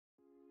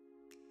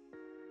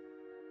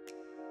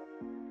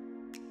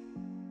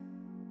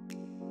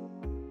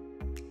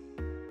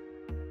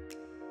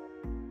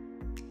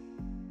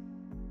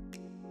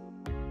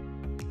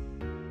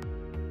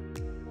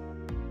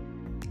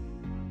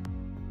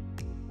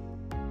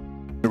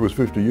It was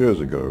 50 years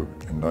ago,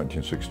 in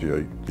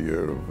 1968, the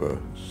year of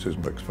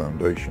Sysmec's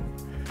foundation,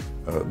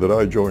 that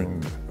I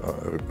joined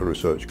a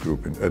research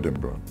group in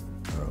Edinburgh,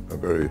 a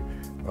very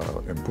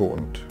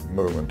important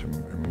moment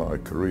in my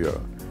career,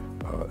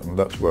 and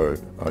that's where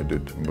I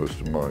did most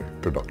of my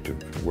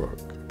productive work.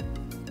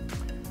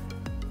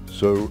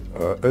 So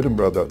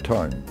Edinburgh at that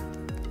time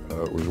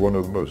was one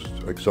of the most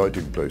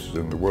exciting places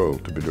in the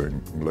world to be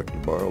doing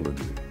molecular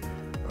biology.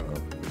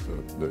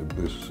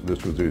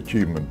 This was the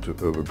achievement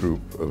of a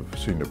group of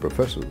senior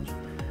professors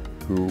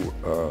who,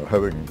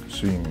 having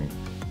seen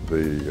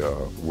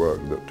the work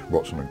that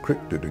Watson and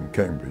Crick did in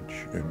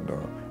Cambridge in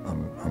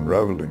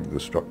unraveling the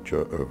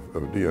structure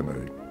of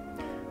DNA,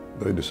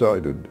 they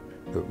decided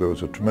that there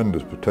was a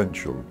tremendous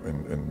potential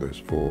in this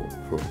for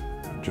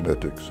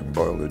genetics and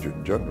biology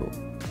in general.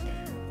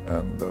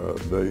 And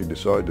they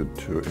decided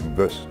to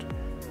invest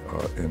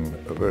in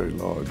a very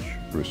large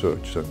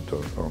research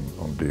centre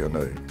on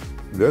DNA.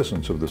 The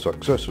essence of the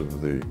success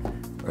of the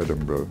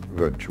Edinburgh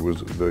venture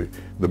was the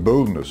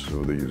boldness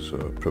of these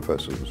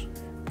professors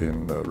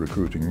in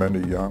recruiting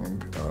many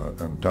young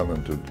and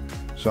talented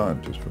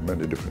scientists from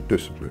many different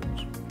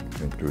disciplines,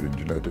 including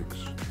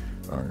genetics,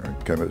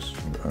 chemists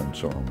and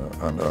so on.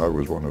 And I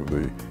was one of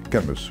the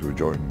chemists who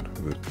joined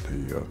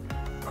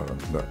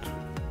that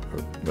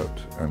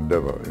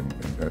endeavour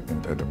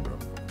in Edinburgh.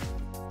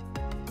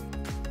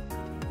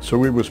 So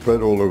we were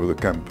spread all over the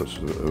campus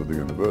of the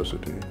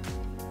university.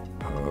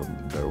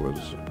 There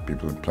was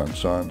people in plant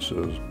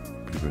sciences,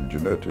 people in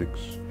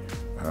genetics,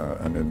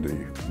 and in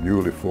the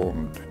newly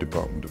formed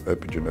Department of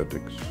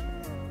Epigenetics.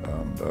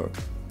 And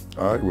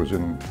I was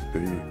in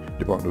the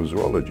Department of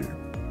Zoology.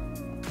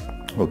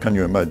 Well, can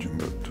you imagine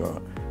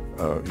that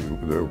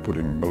they were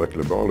putting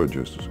molecular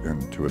biologists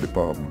into a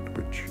department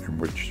in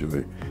which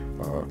the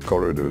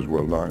corridors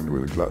were lined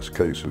with glass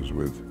cases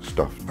with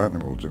stuffed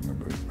animals in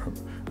them,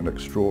 an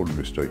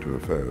extraordinary state of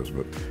affairs,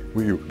 but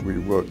we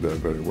worked there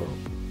very well.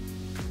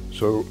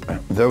 So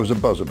there was a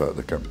buzz about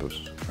the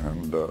campus,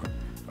 and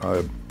I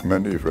had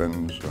many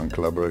friends and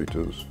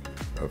collaborators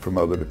from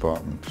other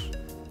departments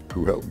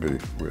who helped me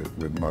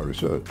with my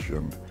research,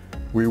 and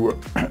we were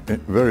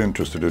very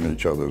interested in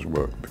each other's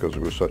work because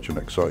it was such an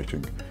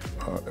exciting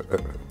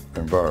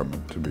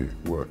environment to be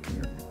working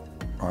in.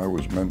 I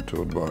was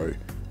mentored by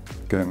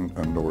Ken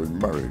and Noreen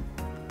Murray,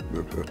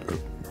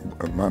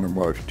 a man and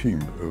wife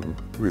team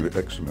of really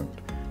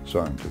excellent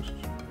scientists.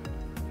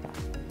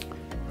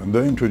 And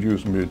they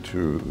introduced me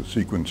to the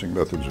sequencing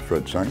methods of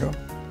Fred Sanger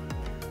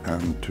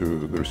and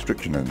to the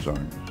restriction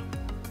enzymes.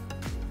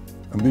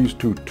 And these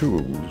two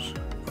tools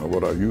are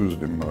what I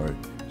used in my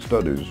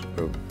studies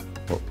of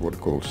what are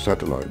called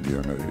satellite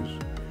DNAs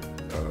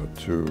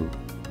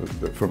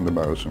from the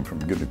mouse and from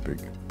guinea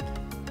pig,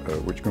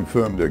 which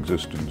confirmed the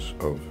existence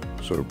of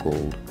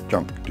so-called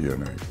junk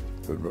DNA.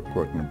 That was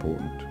quite an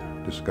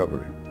important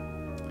discovery.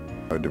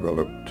 I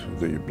developed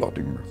the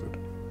blotting method.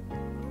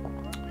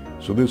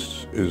 So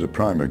this is a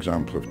prime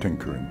example of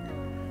tinkering,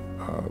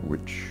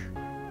 which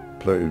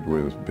played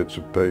with bits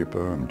of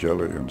paper and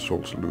jelly and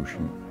salt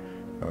solution,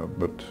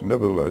 but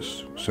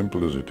nevertheless,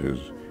 simple as it is,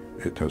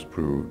 it has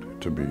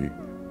proved to be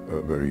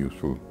a very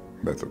useful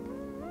method.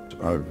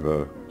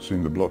 I've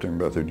seen the blotting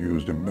method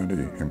used in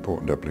many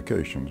important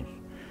applications.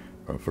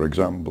 For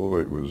example,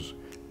 it was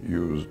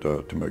used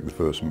to make the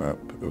first map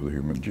of the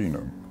human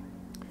genome,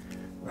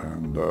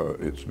 and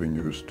it's been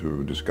used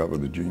to discover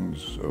the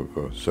genes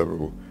of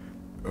several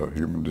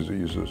human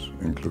diseases,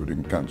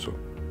 including cancer.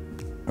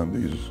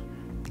 And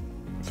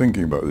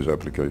thinking about these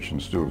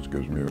applications still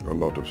gives me a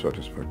lot of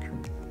satisfaction.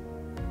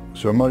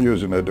 So my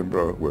years in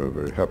Edinburgh were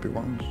very happy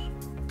ones.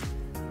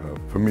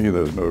 For me,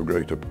 there's no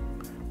greater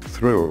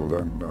thrill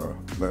than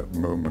that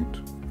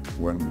moment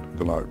when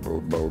the light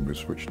bulb is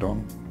switched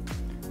on.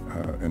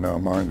 In our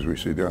minds, we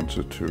see the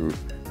answer to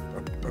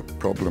a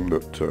problem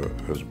that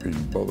has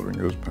been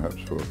bothering us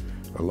perhaps for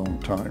a long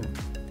time.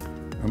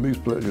 And these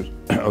pleasures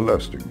are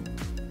lasting.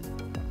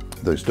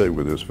 They stay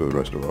with us for the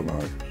rest of our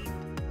lives.